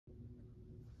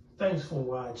Thanks for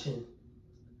watching.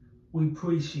 We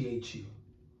appreciate you.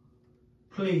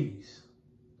 Please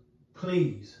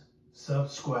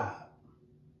subscribe.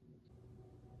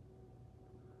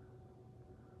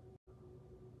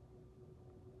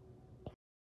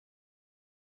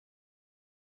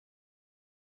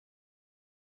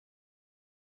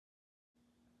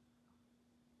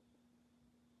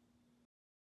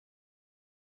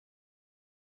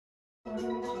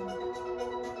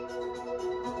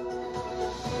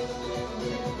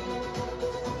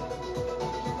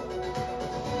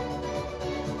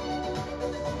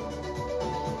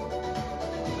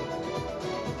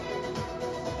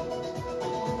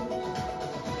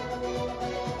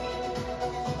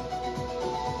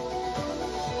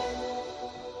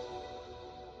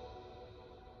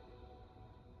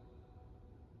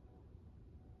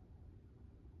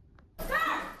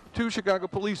 Two Chicago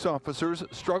police officers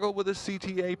struggle with a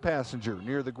CTA passenger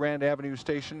near the Grand Avenue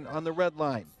station on the Red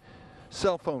Line.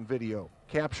 Cell phone video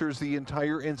captures the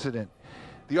entire incident.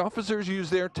 The officers use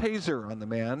their taser on the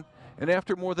man, and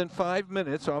after more than 5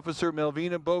 minutes, Officer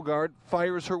Melvina Bogard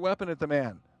fires her weapon at the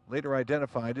man, later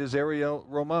identified as Ariel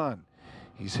Roman.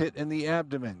 He's hit in the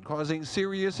abdomen, causing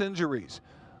serious injuries.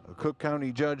 A Cook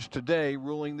County judge today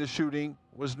ruling the shooting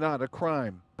was not a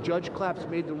crime. Judge Claps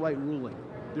made the right ruling.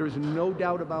 There is no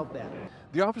doubt about that.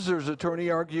 The officer's attorney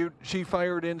argued she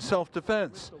fired in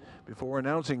self-defense. Before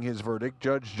announcing his verdict,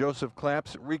 Judge Joseph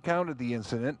Claps recounted the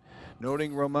incident,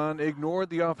 noting Roman ignored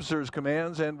the officer's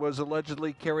commands and was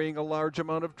allegedly carrying a large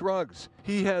amount of drugs.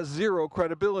 He has zero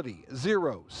credibility,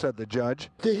 zero, said the judge.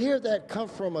 To hear that come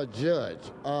from a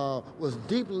judge was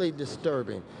deeply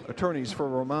disturbing. Attorneys for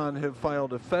Roman have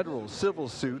filed a federal civil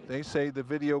suit. They say the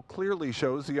video clearly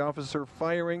shows the officer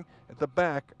firing at the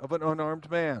back of an unarmed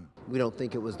man. We don't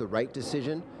think it was the right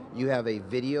decision. You have a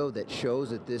video that shows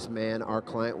that this man, our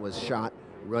client, was shot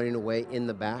running away in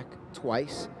the back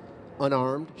twice,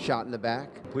 unarmed, shot in the back.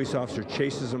 Police officer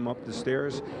chases him up the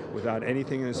stairs without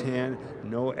anything in his hand,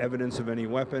 no evidence of any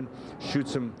weapon,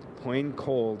 shoots him plain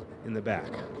cold in the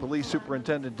back. Police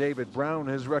Superintendent David Brown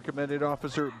has recommended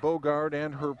Officer Bogard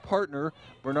and her partner,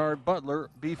 Bernard Butler,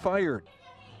 be fired.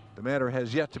 The matter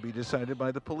has yet to be decided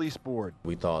by the police board.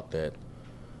 We thought that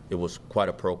it was quite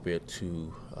appropriate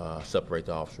to separate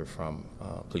the officer from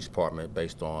police department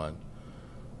based on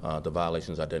the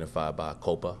violations identified by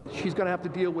COPA. She's going to have to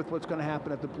deal with what's going to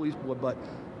happen at the police board, but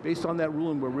based on that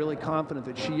ruling, we're really confident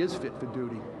that she is fit for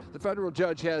duty. The federal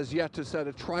judge has yet to set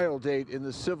a trial date in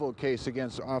the civil case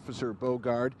against Officer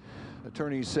Bogard.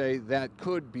 Attorneys say that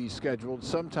could be scheduled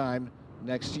sometime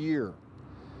next year.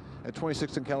 At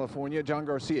 26th in California, John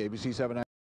Garcia, ABC 7.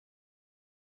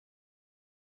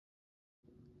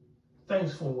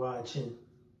 Thanks for watching.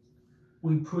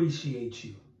 We appreciate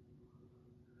you.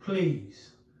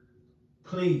 Please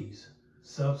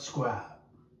subscribe.